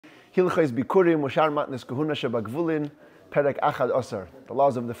Hilchos Bikkurim Mushar Matnes Kahuna Shebagvulin Perek Achad Osar. The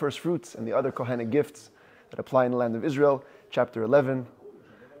laws of the first fruits and the other Kohanic gifts that apply in the land of Israel. Chapter 11.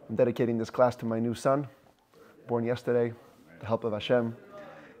 I'm dedicating this class to my new son, born yesterday, with the help of Hashem,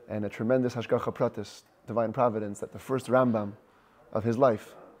 and a tremendous Hashgacha Pratis, divine providence, that the first Rambam of his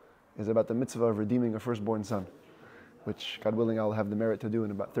life is about the mitzvah of redeeming a firstborn son, which, God willing, I'll have the merit to do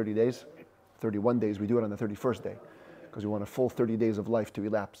in about 30 days. 31 days, we do it on the 31st day, because we want a full 30 days of life to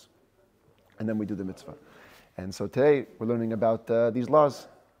elapse. And then we do the mitzvah. And so today, we're learning about these laws.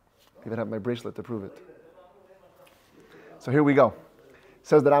 I even have my bracelet to prove it. So here we go. It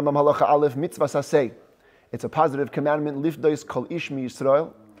says that Rambam Halacha Aleph Mitzvah Saseh. It's a positive commandment, Lifdois Kol Ish Mi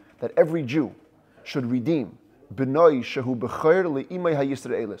Yisrael, that every Jew should redeem Benoi Shehu B'cher Le'imay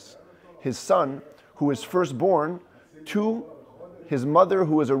HaYisraelis, his son who is firstborn to his mother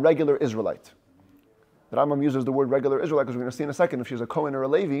who is a regular Israelite. The Rambam uses the word regular Israelite because we're going to see in a second if she's a Kohen or a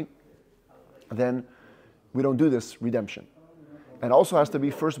Levi, then we don't do this redemption. And also has to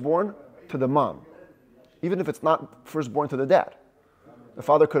be firstborn to the mom, even if it's not firstborn to the dad. The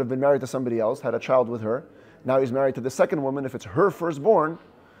father could have been married to somebody else, had a child with her. Now he's married to the second woman. If it's her firstborn,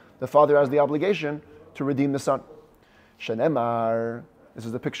 the father has the obligation to redeem the son. Shenemar, this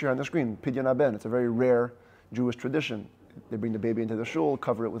is the picture on the screen, Pidyon Aben. It's a very rare Jewish tradition. They bring the baby into the shul,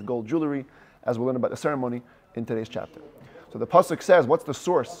 cover it with gold jewelry, as we'll learn about the ceremony in today's chapter. So the pasuk says, what's the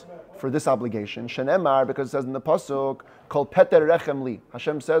source for this obligation? Shenemar, because it says in the pasuk, Kol Peter Rechem Li.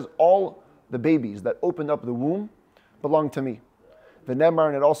 Hashem says, all the babies that opened up the womb belong to me. V'nemar,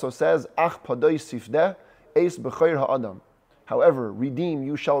 and it also says, Ach Padoi Sifdeh Eis B'chayr Ha'adam. However, redeem,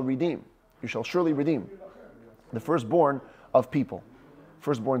 you shall redeem. You shall surely redeem the firstborn of people,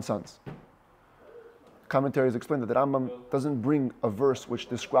 firstborn sons. Commentaries explain that the Rambam doesn't bring a verse which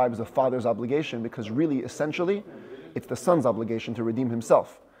describes the father's obligation, because really, essentially, it's the son's obligation to redeem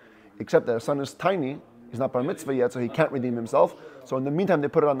himself. Except that a son is tiny, he's not bar mitzvah yet, so he can't redeem himself. So in the meantime, they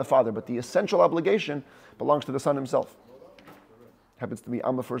put it on the father. But the essential obligation belongs to the son himself. Happens to be,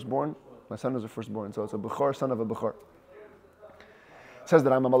 I'm a firstborn, my son is a firstborn, so it's a bechor, son of a bechor. It says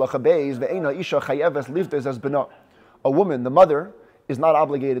that Rambam Halacha Beis, ve'eina isha chayeves livdes as bena. A woman, the mother, is not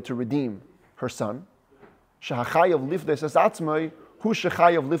obligated to redeem her son. Shehachayev livdes as atzmai, hu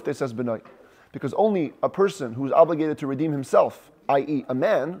shechayev livdes as benai. Because only a person who is obligated to redeem himself, i.e. a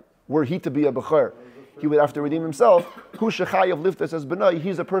man, were he to be a bechor, he would have to redeem himself. Hu shechayev livdes as benai,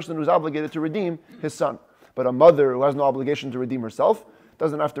 he's a person who's obligated to redeem his son. But a mother who has no obligation to redeem herself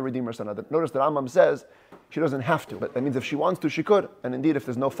doesn't have to redeem her son. Notice that Rambam says she doesn't have to, but that means if she wants to, she could. And indeed, if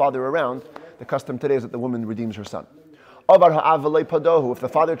there's no father around, the custom today is that the woman redeems her son. Avar ha'av v'lei padohu, if the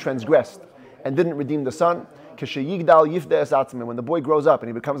father transgressed and didn't redeem the son, k'sheyigdal yifdeh es atzmei, when the boy grows up and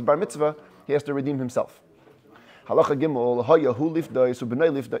he becomes bar mitzvah, he has to redeem himself. Halacha gimel, hayahu lifdois u'bnei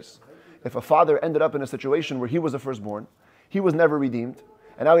lifdois. If a father ended up in a situation where he was a firstborn, he was never redeemed,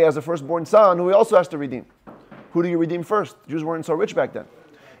 and now he has a firstborn son who he also has to redeem. Who do you redeem first? Jews weren't so rich back then.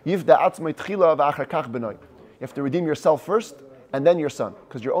 You have to redeem yourself first, and then your son,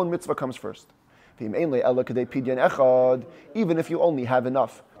 because your own mitzvah comes first. Even if you only have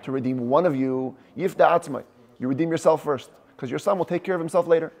enough to redeem one of you, you redeem yourself first, because your son will take care of himself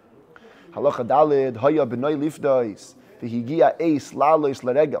later. What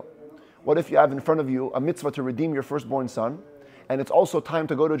if you have in front of you a mitzvah to redeem your firstborn son, and it's also time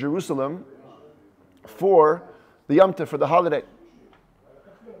to go to Jerusalem for the Yom Tov, for the holiday?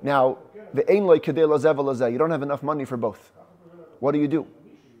 Now, you don't have enough money for both. What do?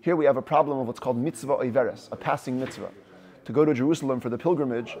 Here we have a problem of what's called mitzvah oiveres, a passing mitzvah. To go to Jerusalem for the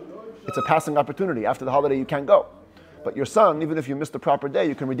pilgrimage, it's a passing opportunity. After the holiday, you can't go. But your son, even if you missed the proper day,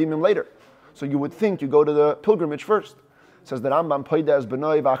 you can redeem him later. So you would think you go to the pilgrimage first. It says that Rambam poides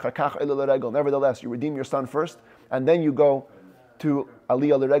benoi v'achar kach ela l'regel. Nevertheless, you redeem your son first, and then you go to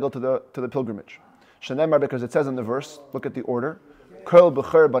aliyah l'regel, to the pilgrimage. Shenemar, because it says in the verse, look at the order. Kol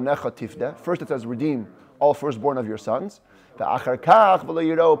b'cher banecha tifdeh. First it says redeem all firstborn of your sons. V'achar kach v'lo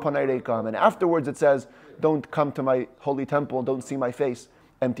yiro panei reikam. And afterwards it says, don't come to my holy temple, don't see my face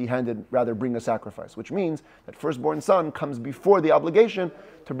empty-handed, rather bring a sacrifice. Which means that firstborn son comes before the obligation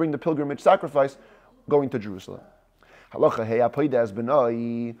to bring the pilgrimage sacrifice going to Jerusalem. Halacha hey apoides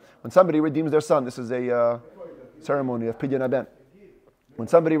benoi. When somebody redeems their son, this is a ceremony of Pidyon Aben. When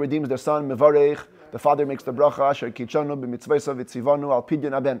somebody redeems their son, mevarech, the father makes the bracha, asher kichanu b'mitzvaysav v'tzivanu al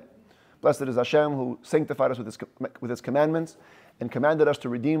Pidyon Aben. Blessed is Hashem who sanctified us with his commandments and commanded us to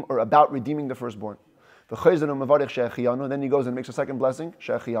redeem, or about redeeming the firstborn. Then he goes and makes a second blessing,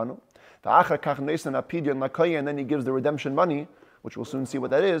 and then he gives the redemption money, which we'll soon see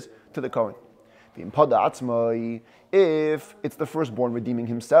what that is, to the Kohen. If it's the firstborn redeeming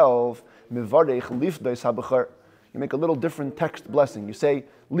himself, you make a little different text blessing. You say,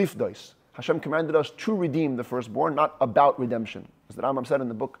 lifdois. Hashem commanded us to redeem the firstborn, not about redemption. As the Rambam said in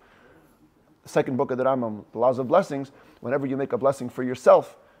the book, the second book of the Rambam, the Laws of Blessings, whenever you make a blessing for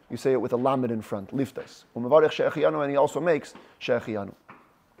yourself, you say it with a lamed in front, lifdois. And he also makes she'echianu.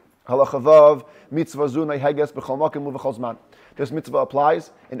 Halacha vav, mitzvah zunay heges b'chol makim uv'chol zman. This mitzvah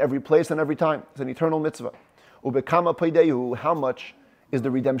applies in every place and every time. It's an eternal mitzvah. Ubekama peidehu, how much is the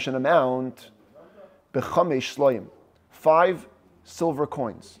redemption amount? Bechamesh sloim, 5 silver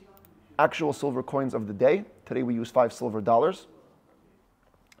coins. Actual silver coins of the day. Today we use 5 silver dollars.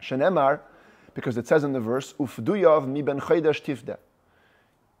 Shenemar, because it says in the verse, ufduyav mi ben chodesh tifde.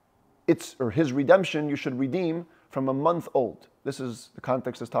 It's, or his redemption, you should redeem from a month old. This is, the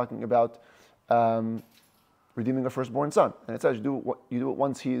context is talking about redeeming a firstborn son. And it says you do it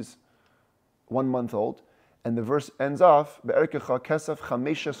once he's 1 month old. And the verse ends off, Be'erkecha kesef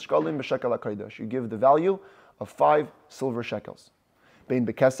chameshes shkalim b'shekel ha'kodesh. You give the value of 5 silver shekels. Bein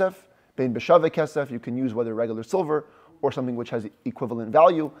bekesef, bein b'shave kesef, you can use whether regular silver or something which has equivalent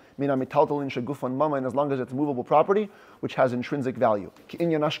value. Mina mitaltalin shegufan mama, and as long as it's movable property, which has intrinsic value. Ki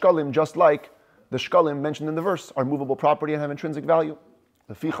inyan hashkalim, just like the shkalim mentioned in the verse, are movable property and have intrinsic value.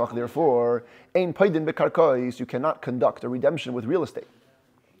 Lefichach, therefore, ein paidin bekarkais, you cannot conduct a redemption with real estate.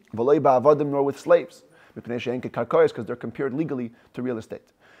 V'loi ba'avadim, nor with slaves. Because they're compared legally to real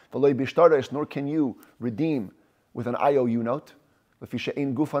estate. Nor can you redeem with an IOU note, because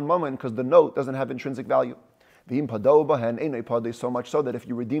the note doesn't have intrinsic value. So much so that if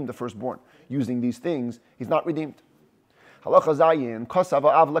you redeem the firstborn using these things, he's not redeemed. What if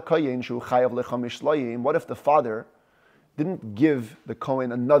the father didn't give the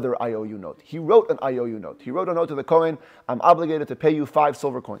Kohen another IOU note? He wrote an IOU note. He wrote a note to the Kohen, I'm obligated to pay you 5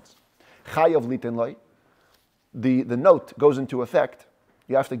 silver coins. The note goes into effect.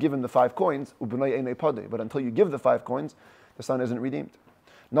 You have to give him the 5 coins, but until you give the 5 coins, the son isn't redeemed.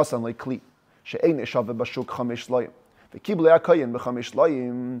 If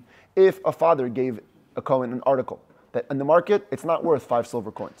a father gave a Kohen an article that in the market it's not worth 5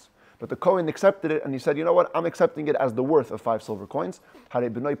 silver coins, but the Kohen accepted it and he said, you know what, I'm accepting it as the worth of 5 silver coins. That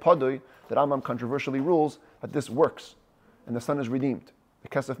Rambam controversially rules that this works and the son is redeemed. The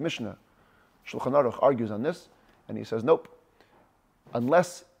Kesef Mishnah, Shulchan Aruch, argues on this. And he says, nope.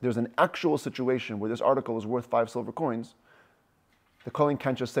 Unless there's an actual situation where this article is worth 5 silver coins, the Kohen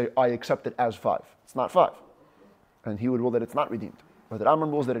can't just say, I accept it as 5. It's not 5. And he would rule that it's not redeemed. But the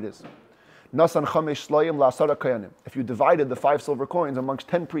Rambam rules that it is. Nasan chamesh sloyim la'asara koyanim. If you divided the 5 silver coins amongst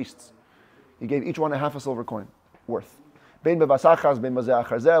 10 priests, you gave each one a half a silver coin worth. Bein bevasachas, bein bazeh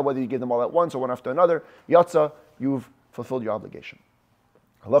achar zeh, whether you give them all at once or one after another, yatsa, you've fulfilled your obligation.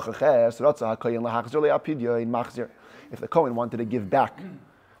 If the Kohen wanted to give back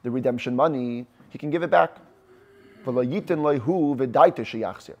the redemption money, he can give it back. However,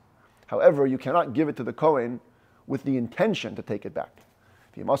 you cannot give it to the Kohen with the intention to take it back.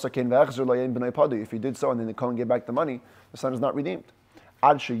 If he did so and then the Kohen gave back the money, the son is not redeemed.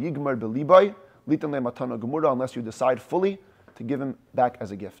 Unless you decide fully to give him back as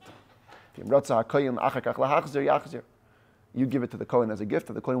a gift. You give it to the Kohen as a gift.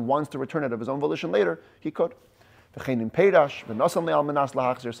 If the Kohen wants to return it of his own volition later, he could. Similarly,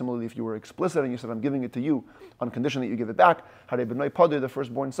 if you were explicit and you said, I'm giving it to you on condition that you give it back, the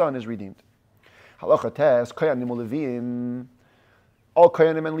firstborn son is redeemed. All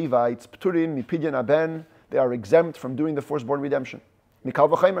Kohanim and Levites, they are exempt from doing the firstborn redemption.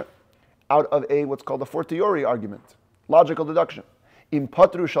 Out of a what's called a fortiori argument, logical deduction. If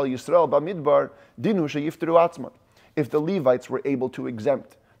the Levites were able to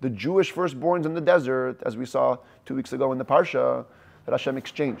exempt the Jewish firstborns in the desert, as we saw 2 weeks ago in the Parsha, that Hashem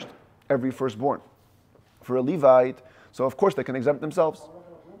exchanged every firstborn for a Levite, so of course they can exempt themselves.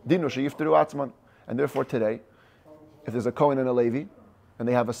 Dinu sheyifteru atzman. And therefore today, if there's a Kohen and a Levi, and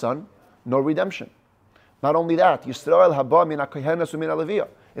they have a son, no redemption. Not only that, Yisrael haba min ha-kohenes u'min ha-leviyah.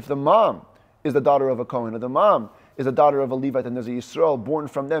 If the mom is the daughter of a Kohen, or the mom is the daughter of a Levite, and there's a Yisrael born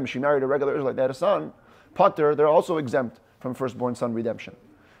from them, she married a regular Israelite, they had a son, Pater, they're also exempt from firstborn son redemption.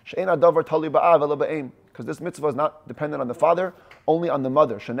 Because this mitzvah is not dependent on the father, only on the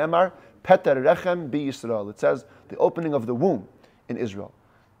mother. Shenemar, Peter Rechem bi Yisrael. It says the opening of the womb in Israel.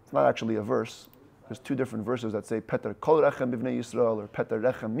 It's not actually a verse. There's 2 different verses that say Peter Kol Rechem b'bnei Yisrael or Peter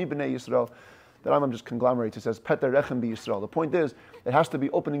Rechem mi b'nei Yisrael. The Rambam just conglomerates. It says Peter Rechem bi Yisrael. The point is, it has to be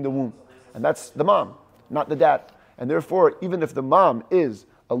opening the womb, and that's the mom, not the dad. And therefore, even if the mom is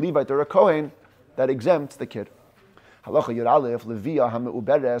a Levite or a Kohen, that exempts the kid. Halacha Yud Aleph, Leviyah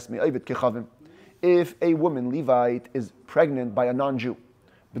hame'uberes me'ovid kechavim. If a woman, Levite, is pregnant by a non-Jew,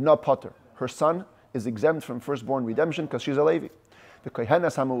 b'na pater, her son is exempt from firstborn redemption because she's a Levi. On the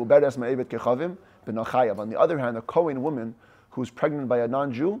other hand, a Kohen woman who's pregnant by a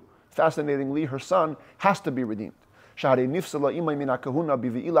non-Jew, fascinatingly, her son has to be redeemed.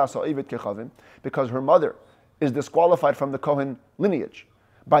 Because her mother is disqualified from the Kohen lineage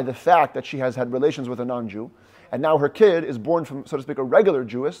by the fact that she has had relations with a non-Jew, and now her kid is born from, so to speak, a regular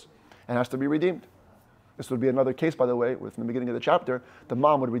Jewess and has to be redeemed. This would be another case, by the way, from the beginning of the chapter, the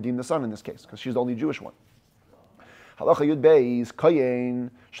mom would redeem the son in this case, because she's the only Jewish one. Halacha Yud Beis, Kohen,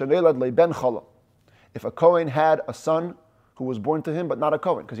 Shenelad Leben Chala. If a Kohen had a son who was born to him, but not a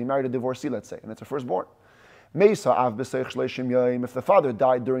Kohen, because he married a divorcee, let's say, and it's a firstborn. If the father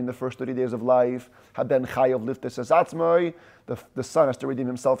died during the first 30 days of life, the son has to redeem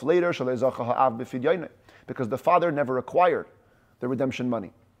himself later, because the father never acquired the redemption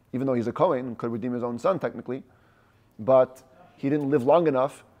money. Even though he's a Kohen and could redeem his own son technically, but he didn't live long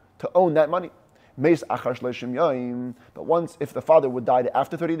enough to own that money. But once, if the father would die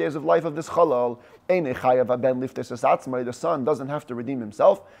after 30 days of life of this chalal, the son doesn't have to redeem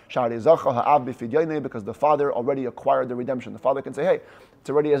himself, because the father already acquired the redemption. The father can say, hey, it's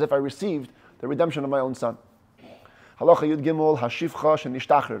already as if I received the redemption of my own son.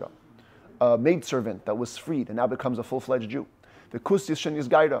 A maidservant that was freed and now becomes a full-fledged Jew. The kusis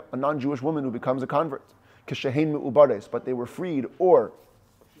shenizgaira, a non-Jewish woman who becomes a convert. But they were freed or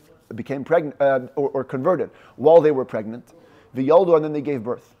became pregnant or converted while they were pregnant. V'yoldu, and then they gave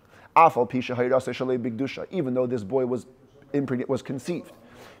birth. Even though this boy was conceived,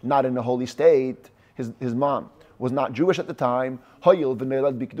 not in a holy state, his mom was not Jewish at the time.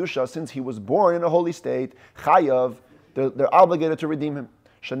 Since he was born in a holy state, chayav, they're obligated to redeem him.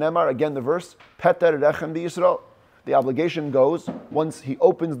 Shenemar, again the verse, Peter Rechem B'Yisrael. The obligation goes once he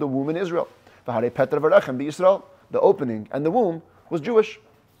opens the womb in Israel. Peter Rechem B'Yisrael. The opening and the womb was Jewish.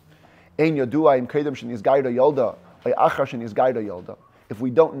 If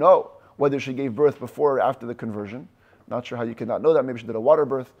we don't know whether she gave birth before or after the conversion, not sure how you cannot know that. Maybe she did a water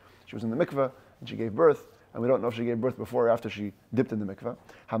birth. She was in the mikveh and she gave birth, and we don't know if she gave birth before or after she dipped in the mikveh.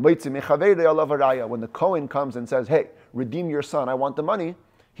 When the Kohen comes and says, hey, redeem your son, I want the money,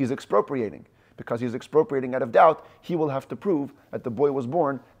 he's expropriating. Because he's expropriating out of doubt, he will have to prove that the boy was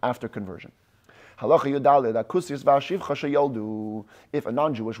born after conversion. If a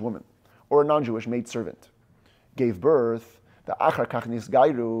non-Jewish woman or a non-Jewish maidservant gave birth,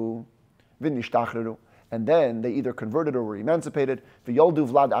 and then they either converted or were emancipated,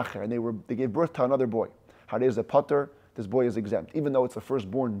 and they gave birth to another boy. This boy is exempt, even though it's the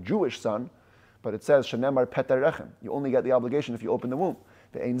firstborn Jewish son, but it says shenemar peter rechem. You only get the obligation if you open the womb.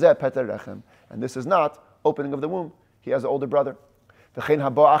 And this is not opening of the womb. He has an older brother.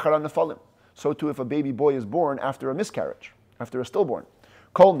 So too if a baby boy is born after a miscarriage, after a stillborn.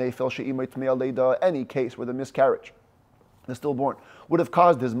 Any case where the miscarriage, the stillborn, would have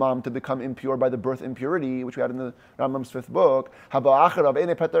caused his mom to become impure by the birth impurity, which we had in the Rambam's 5th book. A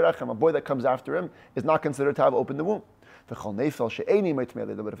boy that comes after him is not considered to have opened the womb. But if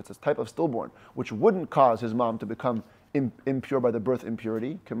it's a type of stillborn which wouldn't cause his mom to become impure by the birth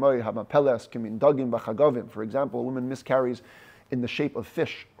impurity, for example, a woman miscarries in the shape of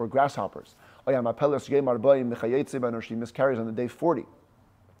fish or grasshoppers, or she miscarries on the day 40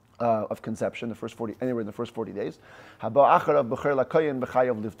 of conception, the first 40, anywhere in the first 40 days. A boy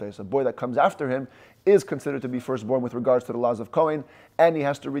that comes after him is considered to be firstborn with regards to the laws of Kohen, and he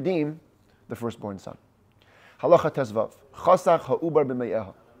has to redeem the firstborn son. Halacha Tezvav. Chasach ha'ubar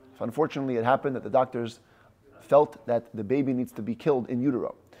b'me'eha. So unfortunately, it happened that the doctors felt that the baby needs to be killed in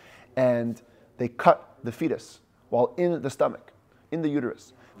utero, and they cut the fetus while in the stomach, in the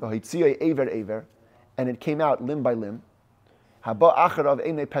uterus. And it came out limb by limb.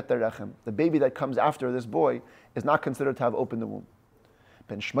 The baby that comes after this boy is not considered to have opened the womb.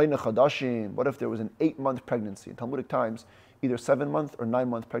 What if there was an 8-month pregnancy? In Talmudic times, either 7-month or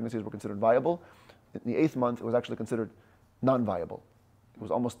 9-month pregnancies were considered viable. In the 8th month, it was actually considered non-viable. It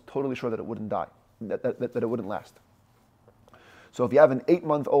was almost totally sure that it wouldn't die, that it wouldn't last. So if you have an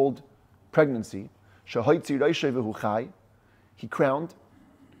 8-month-old pregnancy, he crowned,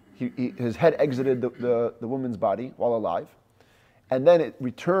 his head exited the woman's body while alive, and then it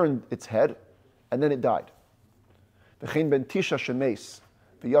returned its head, and then it died. Let's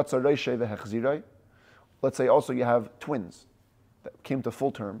say also you have twins that came to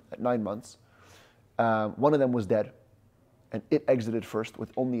full term at 9 months. One of them was dead, and it exited first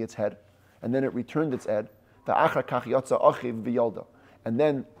with only its head, and then it returned its head. And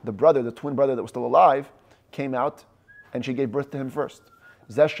then the twin brother that was still alive, came out, and she gave birth to him first.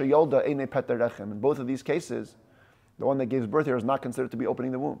 Zesha Yolda Eine Peter Rechem. In both of these cases, the one that gives birth here is not considered to be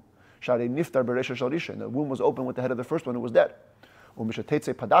opening the womb. Shari Niftar Beresha Shalisha. The womb was open with the head of the first one who was dead. How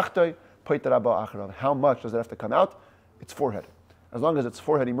much does it have to come out? It's forehead. As long as its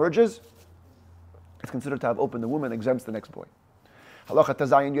forehead emerges, it's considered to have opened the womb and exempts the next boy.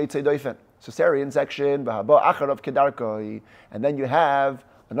 Cesarean section, and then you have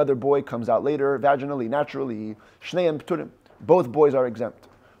another boy comes out later, vaginally, naturally. Both boys are exempt.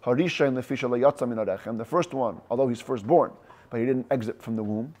 The first one, although he's firstborn, but he didn't exit from the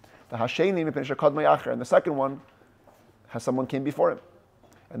womb. And the second one has someone came before him,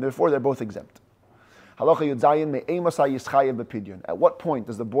 and therefore they're both exempt. At what point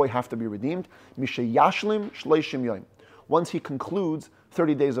does the boy have to be redeemed? Once he concludes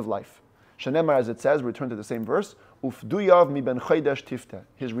 30 days of life. Shenemar, as it says, return to the same verse,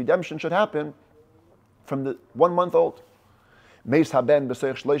 his redemption should happen from the 1 month old. If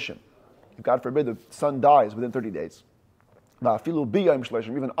God forbid the son dies within 30 days,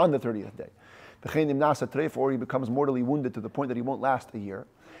 even on the 30th day, or he becomes mortally wounded to the point that he won't last a year,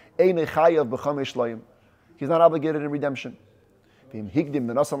 he's not obligated in redemption.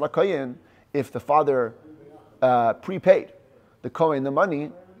 If the father prepaid the Kohen the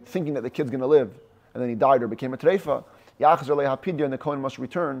money, thinking that the kid's going to live, and then he died or became a treifa, and the Kohen must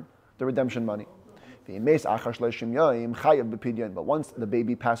return the redemption money. But once the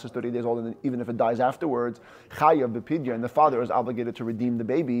baby passes 30 days old, and even if it dies afterwards, and the father is obligated to redeem the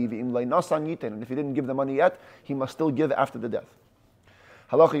baby. And if he didn't give the money yet, he must still give after the death.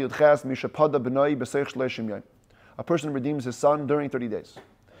 A person redeems his son during 30 days.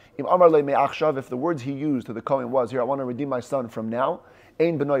 If the words he used to the Kohen was, here, I want to redeem my son from now,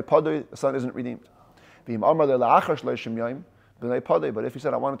 the son isn't redeemed. But if he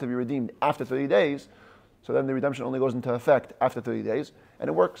said, I want it to be redeemed after 30 days, so then the redemption only goes into effect after 30 days, and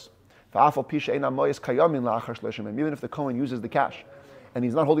it works. Even if the Kohen uses the cash, and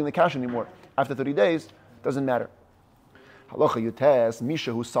he's not holding the cash anymore, after 30 days, it doesn't matter. What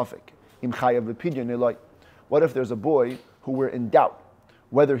if there's a boy who we're in doubt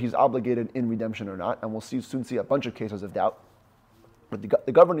whether he's obligated in redemption or not? And we'll soon see a bunch of cases of doubt. But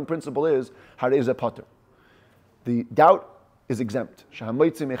the governing principle is hareze pater. The doubt is exempt.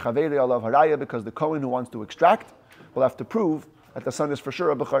 Because the Kohen who wants to extract will have to prove that the son is for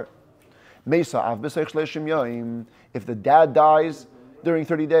sure a bechar. If the dad dies during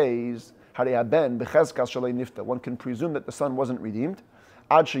 30 days, one can presume that the son wasn't redeemed,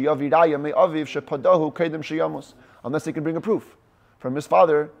 unless he can bring a proof from his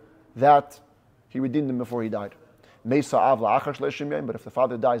father that he redeemed him before he died. But if the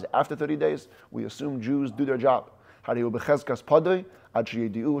father dies after 30 days, we assume Jews do their job. The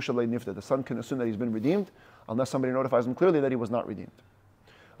son can assume that he's been redeemed unless somebody notifies him clearly that he was not redeemed.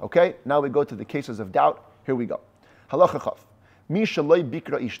 Okay, now we go to the cases of doubt. Here we go. Halacha Chaf.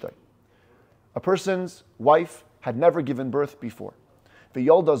 A person's wife had never given birth before. And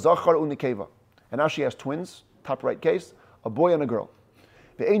now she has twins, top right case, a boy and a girl.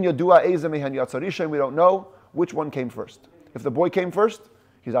 We don't know which one came first. If the boy came first,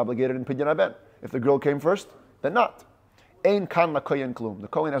 he's obligated in Pidyon Haben. If the girl came first, then not. The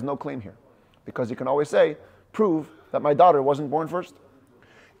Kohen has no claim here, because he can always say, prove that my daughter wasn't born first.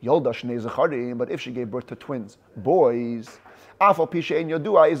 But if she gave birth to twins, boys, even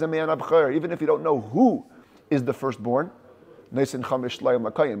if you don't know who is the firstborn, but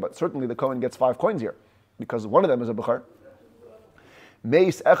certainly the Kohen gets 5 coins here, because one of them is a bechar.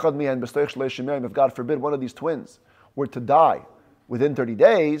 If God forbid one of these twins were to die within 30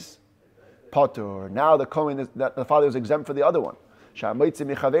 days, patur. Now the Kohen the father is exempt for the other one.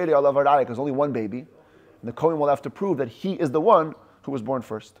 Because only one baby, and the Kohen will have to prove that he is the one who was born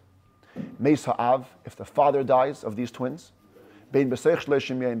first. If the father dies of these twins, whether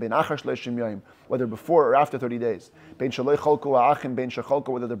before or after 30 days,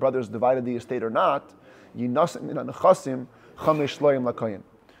 whether the brothers divided the estate or not,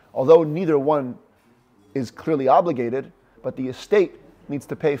 although neither one is clearly obligated, but the estate needs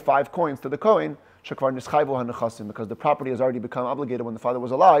to pay 5 coins to the Kohen, because the property has already become obligated when the father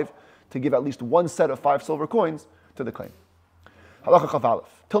was alive to give at least one set of 5 silver coins to the Kohen. Halacha Chaf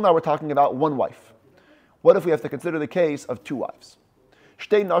Aleph. Till now we're talking about one wife. What if we have to consider the case of 2 wives?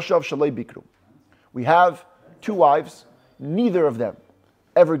 Shtei nashav shalei bikru. We have 2 wives, neither of them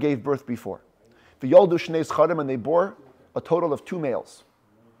ever gave birth before. V'yoldu shnei zcharim, and they bore a total of 2 males.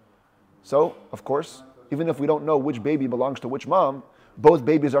 So, of course, even if we don't know which baby belongs to which mom, both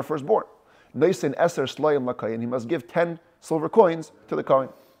babies are firstborn. Noisin eser shlayim l'kohen, he must give 10 silver coins to the Kohen.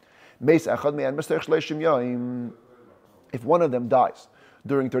 Meis echad me'an b'seich shleishim yom. If one of them dies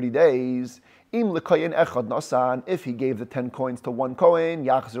during 30 days. If he gave the 10 coins to one Kohen,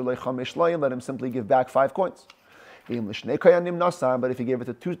 let him simply give back 5 coins. But if he gave it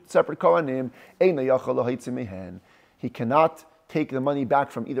to 2 separate Kohanim, he cannot take the money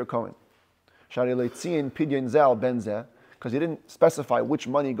back from either Kohen. Because he didn't specify which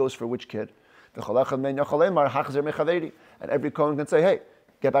money goes for which kid. And every Kohen can say, hey,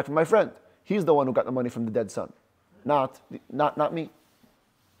 get back from my friend. He's the one who got the money from the dead son, not me.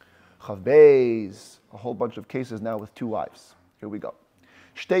 Chav Beis, a whole bunch of cases now with 2 wives. Here we go.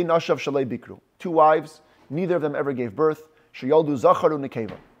 Shtei nashav shalei bikru. 2 wives, neither of them ever gave birth. Sheyoldu zacharu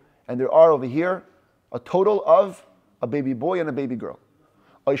nekeva. And there are over here a total of a baby boy and a baby girl.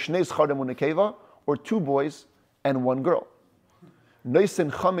 Shnei zcharim unekeva, or 2 boys and 1 girl. Noisin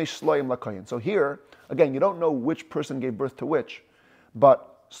chamesh slayim lakayin. So here, again, you don't know which person gave birth to which,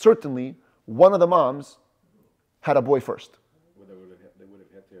 but certainly one of the moms had a boy first. Well, they would have had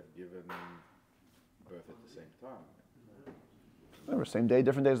to have given birth at the same time. Remember, same day,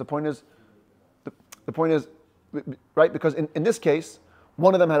 different days. The point is, right? Because in this case,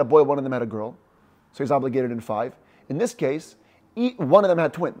 one of them had a boy, one of them had a girl, so he's obligated in 5. In this case, one of them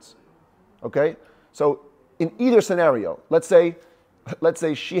had twins. Okay, so in either scenario, let's say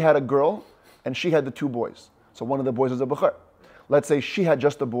she had a girl and she had the 2 boys. So one of the boys was a bechor. Let's say she had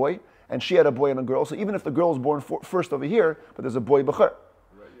just a boy and she had a boy and a girl. So even if the girl was born first over here, but there's a boy bechor. Right,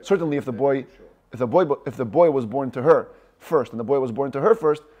 yeah. Certainly, if the boy was born to her first and the boy was born to her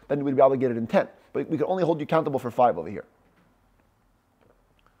first, then we'd be obligated in 10. But we can only hold you accountable for 5 over here.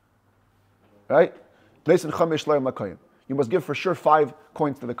 Right? You must give for sure 5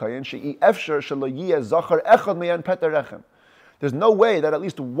 coins to the kohen. There's no way that at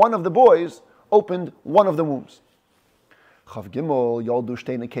least one of the boys opened one of the wombs. But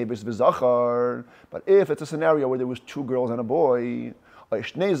if it's a scenario where there was 2 girls and a boy, or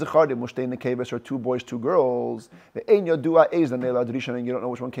 2 boys, 2 girls, and you don't know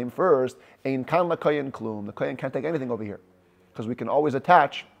which one came first, the kohen can't take anything over here. Because we can always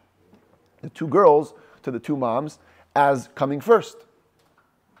attach the 2 girls to the 2 moms as coming first.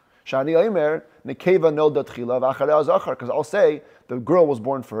 Because I'll say the girl was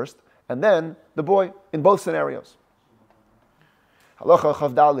born first, and then the boy, in both scenarios.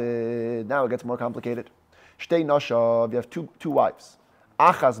 Now it gets more complicated. You have two wives.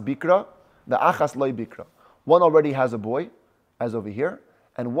 Achas bikra, the achas loy bikra. One already has a boy, as over here,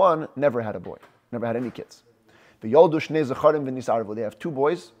 and one never had a boy, never had any kids. They have 2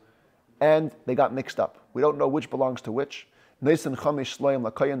 boys, and they got mixed up. We don't know which belongs to which.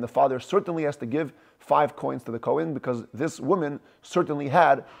 The father certainly has to give 5 coins to the Kohen because this woman certainly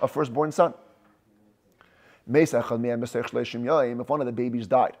had a firstborn son. If one of the babies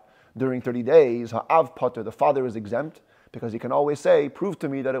died during 30 days, ha'av pater, the father is exempt because he can always say, prove to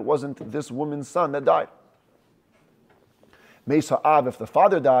me that it wasn't this woman's son that died. If the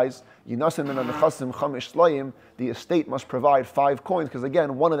father dies, the estate must provide 5 coins because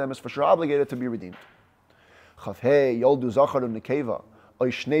again, one of them is for sure obligated to be redeemed. If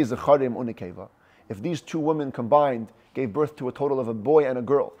these 2 women combined gave birth to a total of a boy and a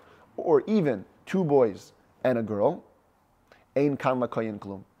girl, or even 2 boys and a girl, the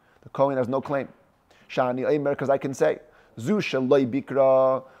Kohen has no claim. Because I can say,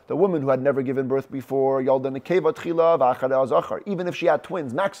 the woman who had never given birth before, even if she had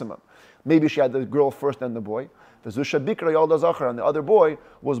twins, maximum. Maybe she had the girl first and the boy. And the other boy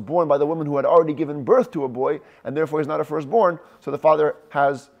was born by the woman who had already given birth to a boy, and therefore he's not a firstborn, so the father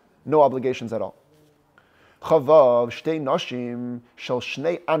has no obligations at all. Now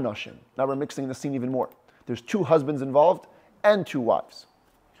we're mixing the scene even more. There's 2 husbands involved and 2 wives.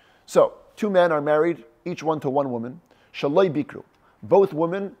 So, 2 men are married, each one to 1 woman. Shaloi bikru. Both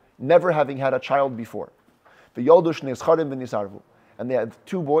women never having had a child before. And they had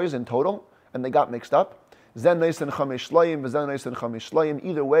 2 boys in total, and they got mixed up. Either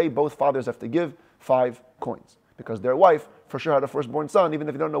way, both fathers have to give 5 coins. Because their wife for sure had a firstborn son, even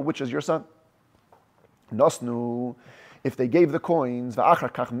if you don't know which is your son. Nosnu, if they gave the coins,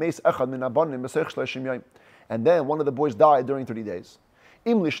 and then one of the boys died during 30 days.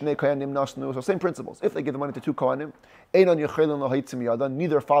 So same principles. If they give the money to 2 Kohanim,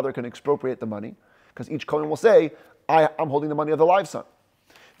 neither father can expropriate the money, because each Kohen will say, I'm holding the money of the live son.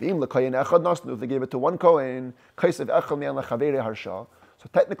 If they gave it to 1 Kohen, so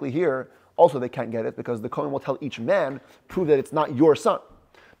technically here, also they can't get it, because the Kohen will tell each man, prove that it's not your son.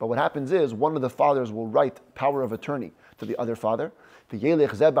 But what happens is, one of the fathers will write power of attorney to the other father, and he'll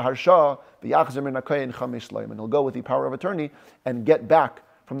go with the power of attorney and get back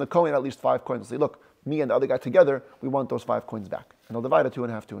from the Kohen at least 5 coins. Say, look, me and the other guy together, we want those 5 coins back. And they'll divide it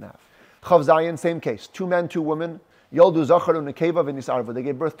 2.5, 2.5. Chav Zayin, same case. 2 men, 2 women. Yoldu Zacharu Nekeva v'nisarva. They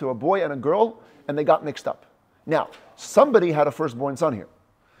gave birth to a boy and a girl, and they got mixed up. Now, somebody had a firstborn son here.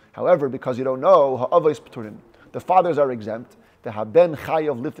 However, because you don't know, ha'avos p'turin, the fathers are exempt. The haben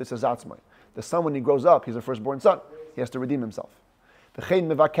chayav liftis azatzmai. The son, when he grows up, he's a firstborn son. He has to redeem himself. V'chein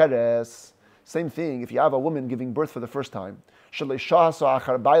mevakeres. Same thing, if you have a woman giving birth for the first time, she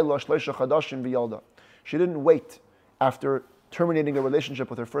didn't wait after terminating a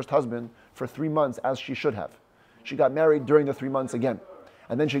relationship with her first husband for 3 months as she should have. She got married during the 3 months again.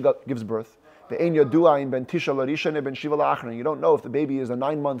 And then she gives birth. You don't know if the baby is a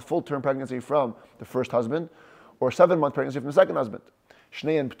 9-month full-term pregnancy from the first husband or a 7-month pregnancy from the second husband.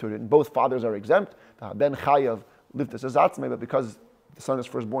 Both fathers are exempt. Ben chayav liftis azatzmei, but because the son is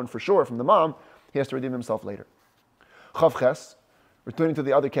firstborn for sure from the mom, he has to redeem himself later. Chav ches, returning to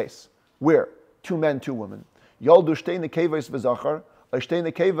the other case, where 2 men, 2 women. Yoldu shtei nekevos v'zachar, or shtei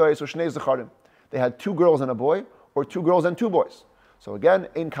nekevos or shnei zacharim. They had 2 girls and a boy, or 2 girls and 2 boys. So again,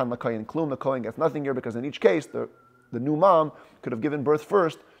 ein kan lakayin klum, the kohen gets nothing here because in each case, the new mom could have given birth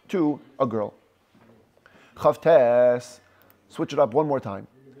first to a girl. Chav tes, switch it up one more time.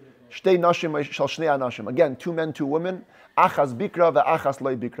 Shtei nashim shal shnei anashim. Again, 2 men, 2 women. Achas bikra ve'achas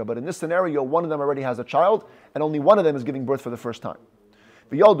loy bikra. But in this scenario, one of them already has a child, and only one of them is giving birth for the first time.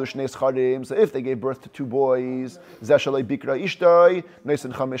 V'yoldu shnei scharim. So if they gave birth to 2 boys, zeh shaloi bikra ishtoi,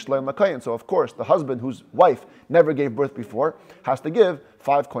 noisen chamish loy makayin. So of course, the husband whose wife never gave birth before has to give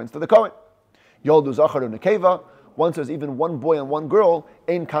 5 coins to the kohen. Yoldu zacharu nekeva. Once there's even 1 boy and 1 girl,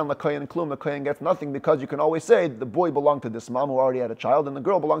 ein kan lakayin klum. The kohen gets nothing because you can always say the boy belonged to this mom who already had a child, and the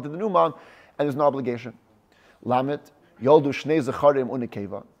girl belonged to the new mom, and there's no obligation. Lamet. Yoldu shnei zacharim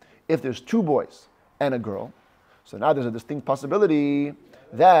unikeva. If there's 2 boys and a girl, so now there's a distinct possibility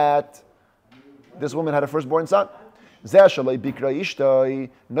that this woman had a firstborn son. The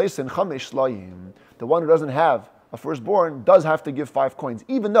one who doesn't have a firstborn does have to give 5 coins,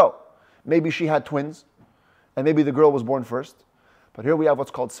 even though maybe she had twins, and maybe the girl was born first. But here we have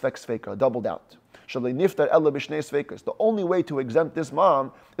what's called svek sveka, a double doubt. The only way to exempt this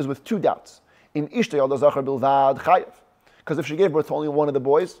mom is with 2 doubts. Because if she gave birth to only one of the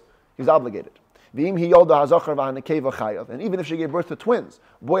boys, he's obligated. And even if she gave birth to twins,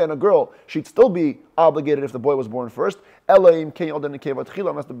 a boy and a girl, she'd still be obligated if the boy was born first, unless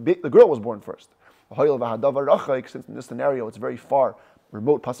the girl was born first. Since in this scenario it's very far,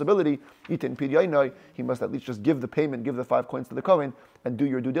 remote possibility, he must at least just give the payment, give the 5 coins to the kohen, and do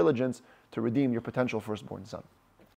your due diligence to redeem your potential firstborn son.